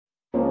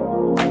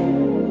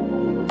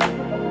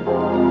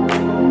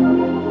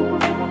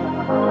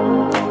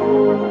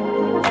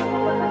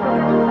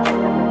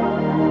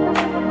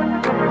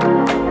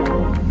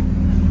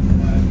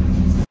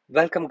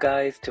Welcome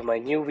guys to my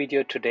new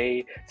video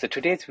today. So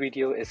today's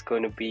video is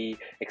going to be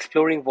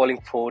exploring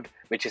Wallingford,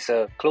 which is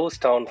a close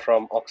town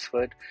from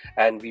Oxford,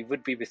 and we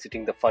would be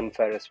visiting the fun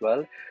fair as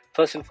well.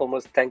 First and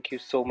foremost, thank you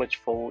so much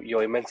for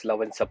your immense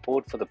love and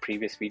support for the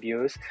previous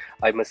videos.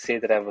 I must say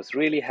that I was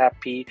really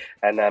happy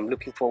and I'm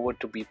looking forward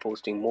to be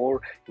posting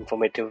more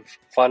informative,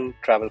 fun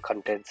travel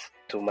contents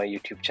to my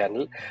YouTube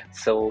channel.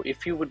 So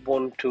if you would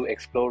want to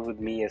explore with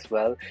me as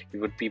well, you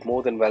would be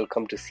more than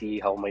welcome to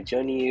see how my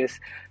journey is.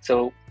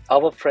 So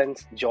our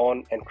friends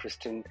John and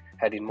Kristen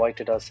had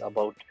invited us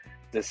about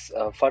this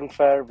fun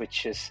fair,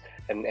 which is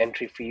an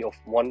entry fee of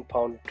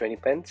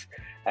 £1.20,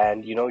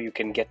 and you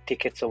can get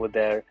tickets over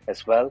there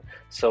as well.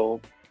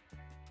 So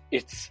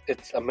it's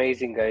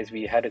amazing, guys.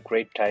 We had a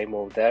great time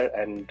over there,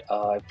 and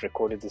I've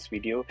recorded this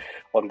video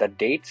on that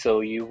date,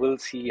 so you will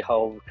see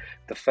how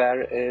the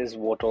fair is,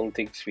 what all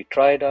things we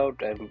tried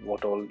out, and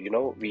what all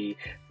we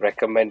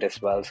recommend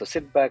as well. So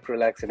sit back,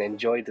 relax, and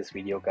enjoy this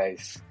video,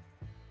 guys.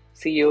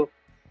 See you.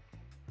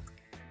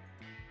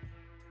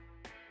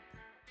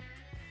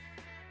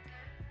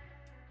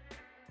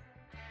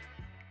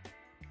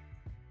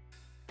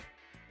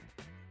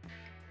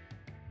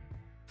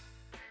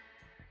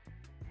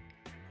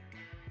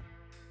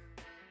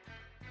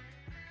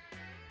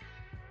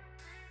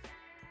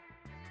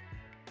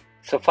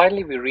 So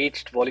finally we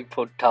reached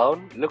Wallingford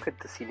Town. Look at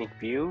the scenic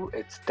view.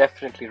 It's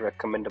definitely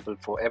recommendable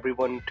for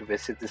everyone to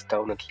visit this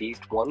town at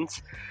least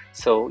once.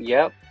 So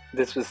yeah,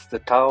 this was the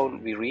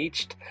town we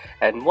reached,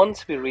 and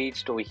once we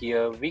reached over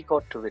here, we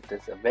got to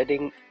witness a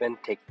wedding event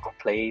taking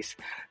place.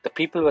 The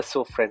people were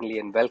so friendly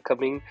and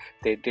welcoming.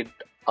 They did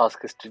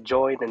ask us to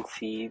join and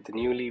see the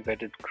newly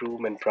wedded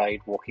groom and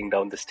bride walking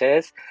down the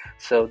stairs.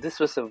 So this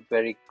was a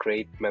very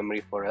great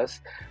memory for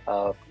us.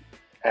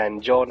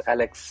 And John,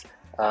 Alex,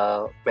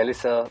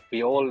 Melissa,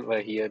 we all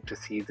were here to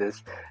see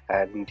this,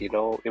 and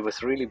it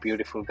was really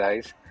beautiful,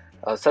 guys.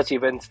 Such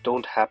events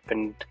don't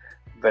happen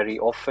very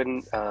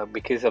often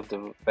because of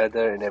the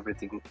weather and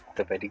everything.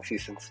 The wedding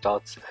season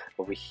starts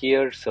over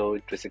here, so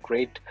it was a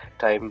great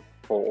time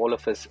for all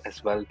of us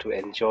as well to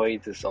enjoy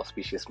this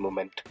auspicious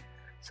moment.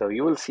 So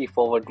you will see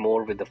forward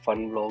more with the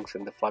fun vlogs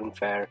and the fun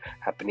fair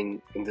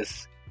happening in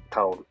this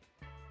town.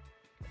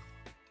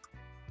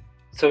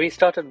 So we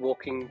started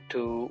walking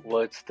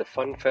towards the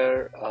fun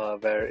fair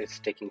where it's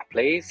taking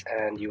place,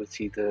 and you will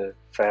see the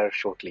fair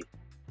shortly.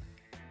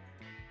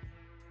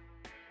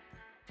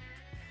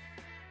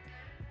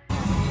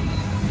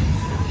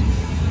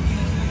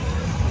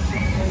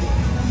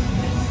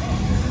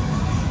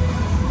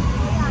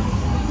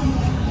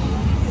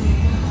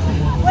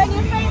 When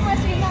you're famous,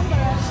 remember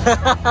us.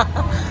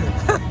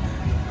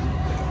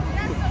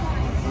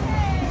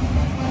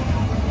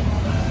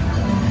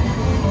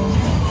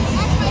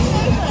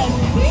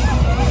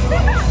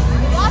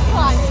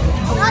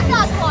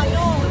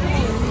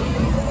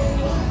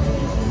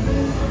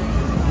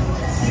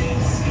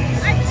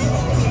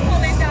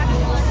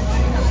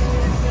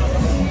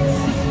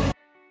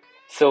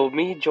 So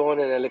me, John,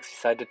 and Alex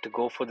decided to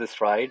go for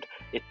this ride.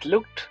 It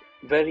looked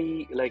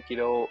very like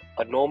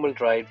a normal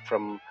ride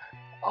from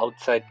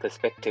outside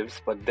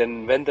perspectives, but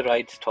then when the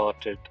ride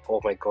started,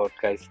 oh my god,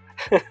 guys,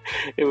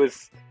 it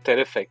was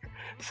terrific.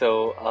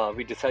 So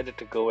we decided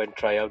to go and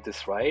try out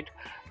this ride.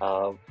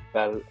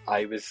 Well,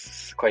 I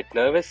was quite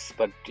nervous,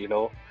 but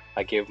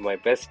I gave my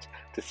best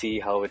to see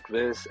how it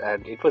was,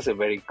 and it was a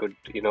very good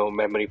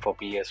memory for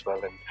me as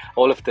well, and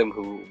all of them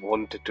who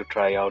wanted to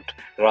try out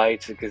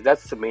rides, because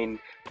that's the main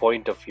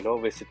point of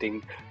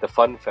visiting the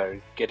fun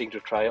fair, getting to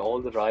try all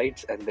the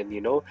rides, and then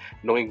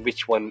knowing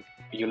which one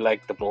you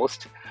like the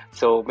most.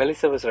 So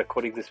Melissa was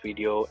recording this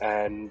video,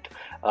 and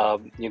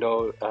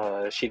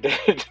she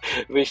did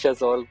wish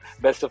us all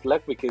best of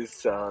luck,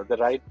 because the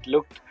ride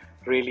looked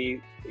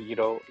really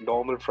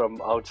normal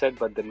from outside,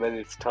 but then when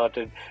it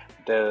started,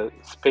 the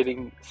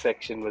spinning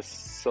section was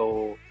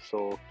so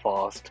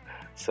fast,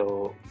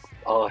 so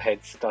our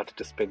heads started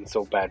to spin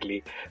so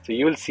badly. So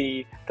you will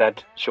see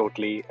that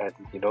shortly, and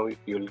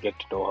you'll get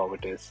to know how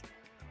it is.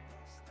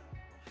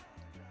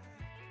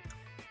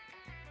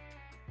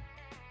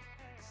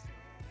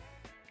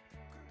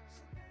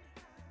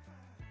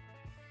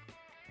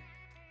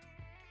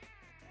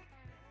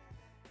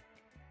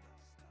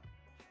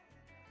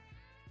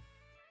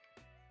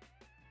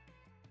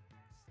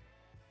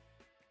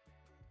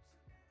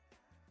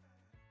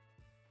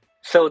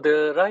 So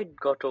the ride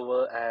got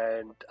over,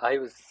 and I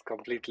was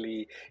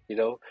completely,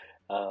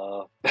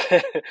 uh,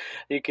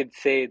 you could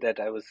say that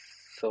I was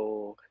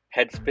so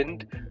head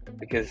spinned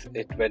because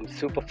it went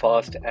super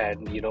fast,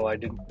 and I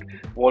didn't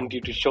want you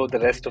to show the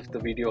rest of the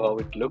video how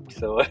it looked,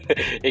 so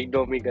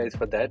ignore me, guys,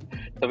 for that.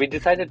 So we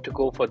decided to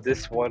go for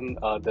this one,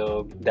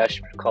 the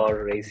dash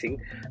car racing.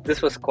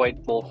 This was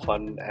quite more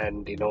fun,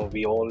 and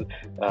we all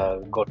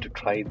got to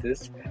try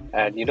this.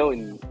 And in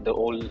the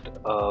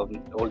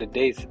older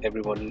days,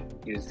 everyone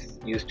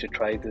used to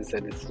try this,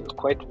 and it's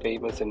quite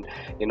famous, and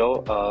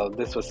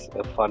this was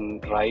a fun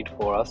ride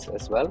for us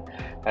as well,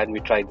 and we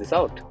tried this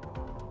out.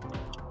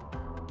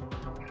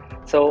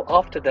 So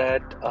after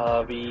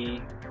that,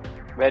 we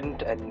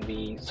went and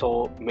we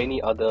saw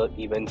many other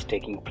events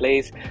taking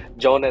place.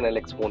 John and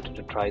Alex wanted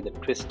to try the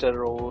Twister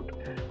road,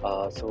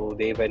 so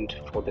they went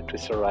for the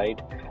Twister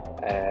ride,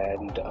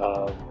 and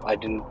I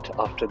didn't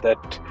after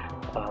that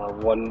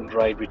one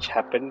ride which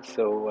happened,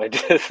 so I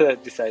just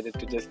decided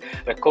to just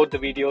record the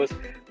videos.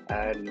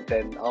 And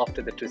then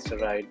after the Twister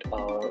ride,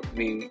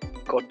 we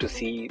got to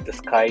see the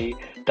Sky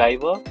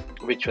Diver,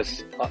 which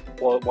was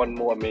one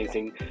more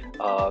amazing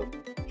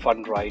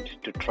fun ride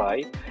to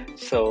try.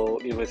 So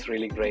it was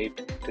really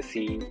great to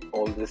see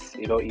all this,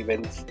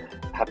 events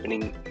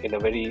happening in a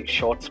very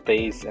short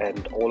space,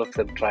 and all of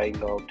them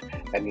trying out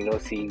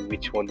and seeing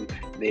which one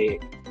they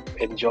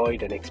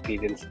enjoyed and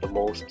experienced the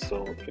most.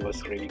 So it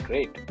was really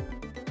great.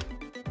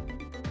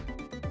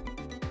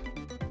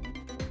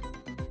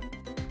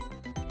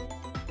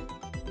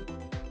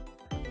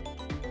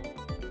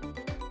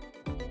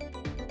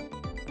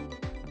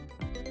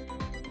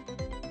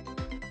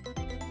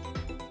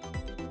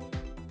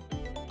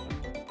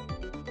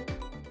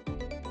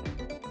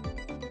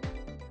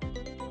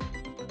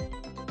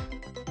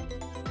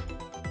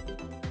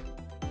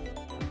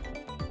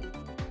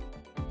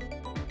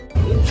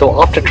 So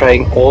after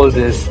trying all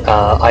this,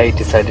 I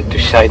decided to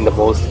shine the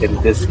most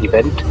in this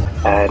event,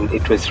 and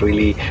it was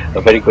really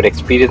a very good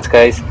experience,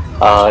 guys.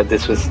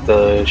 This was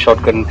the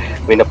shotgun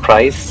winner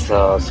prize.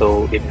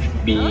 So if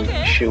we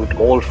shoot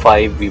all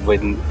five, we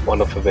win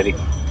one of a very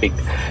big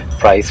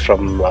prize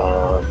from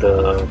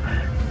the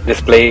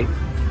display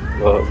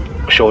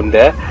shown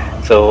there.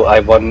 So I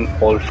won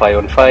all 5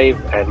 on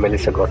 5, and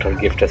Melissa got her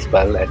gift as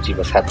well, and she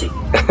was happy.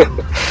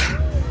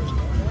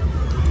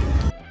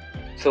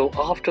 So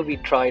after we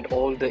tried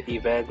all the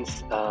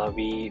events,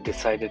 we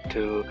decided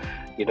to,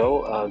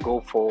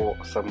 go for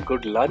some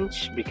good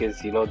lunch, because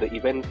the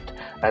event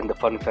and the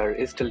fun fair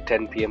is till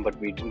 10 p.m. but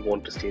we didn't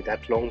want to stay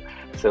that long.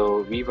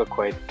 So we were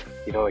quite,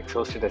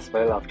 exhausted as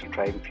well after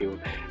trying few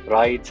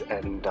rides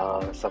and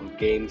some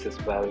games as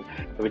well.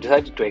 So we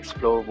decided to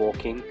explore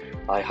walking.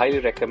 I highly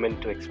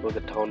recommend to explore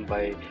the town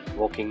by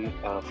walking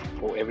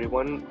for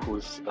everyone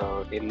who's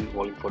in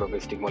Wallingford or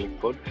visiting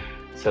Wallingford.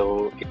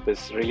 So it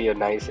was really a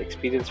nice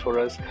experience for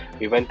us.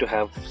 We went to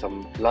have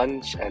some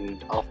lunch,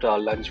 and after our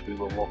lunch we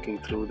were walking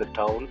through the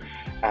town,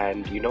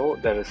 and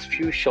there is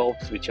few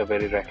shops which are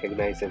very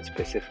recognized and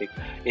specific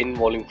in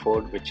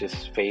Wallingford, which is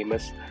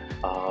famous.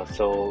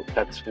 So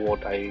that's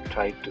what I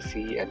tried to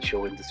see and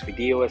show in this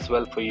video as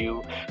well for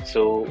you.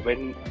 So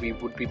when we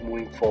would be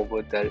moving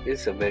forward, there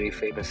is a very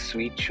famous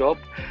sweet shop.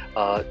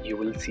 You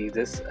will see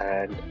this,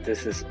 and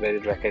this is very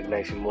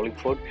recognized in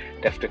Wallingford.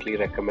 Definitely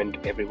recommend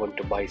everyone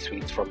to buy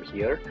sweets from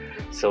here.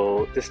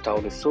 So this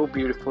town is so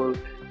beautiful,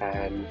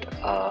 and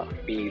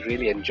we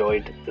really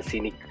enjoyed the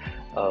scenic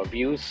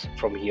views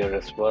from here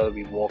as well.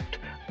 We walked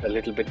a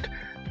little bit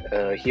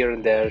here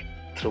and there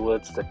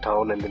towards the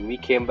town, and then we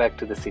came back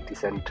to the city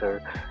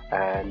center,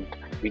 and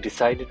we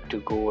decided to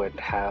go and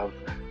have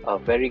a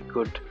very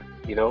good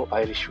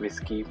Irish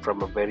whiskey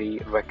from a very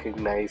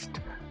recognized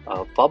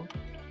pub.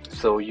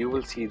 So you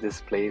will see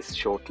this place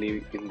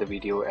shortly in the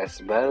video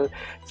as well.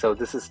 So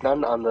this is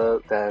none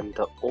other than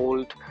the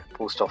old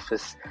post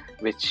office,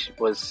 which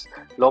was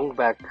long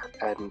back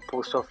and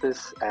post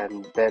office,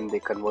 and then they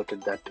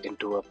converted that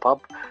into a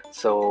pub.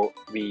 So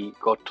we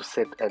got to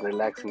sit and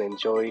relax and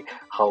enjoy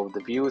how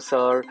the views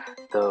are.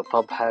 The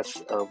pub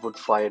has a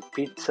wood-fired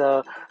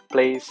pizza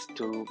place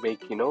to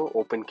make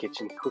open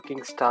kitchen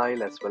cooking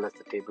style, as well as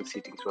the table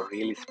seatings were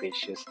really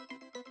spacious.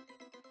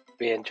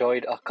 We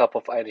enjoyed a cup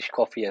of Irish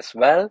coffee as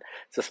well.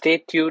 So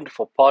stay tuned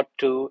for part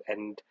 2,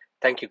 and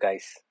thank you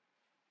guys.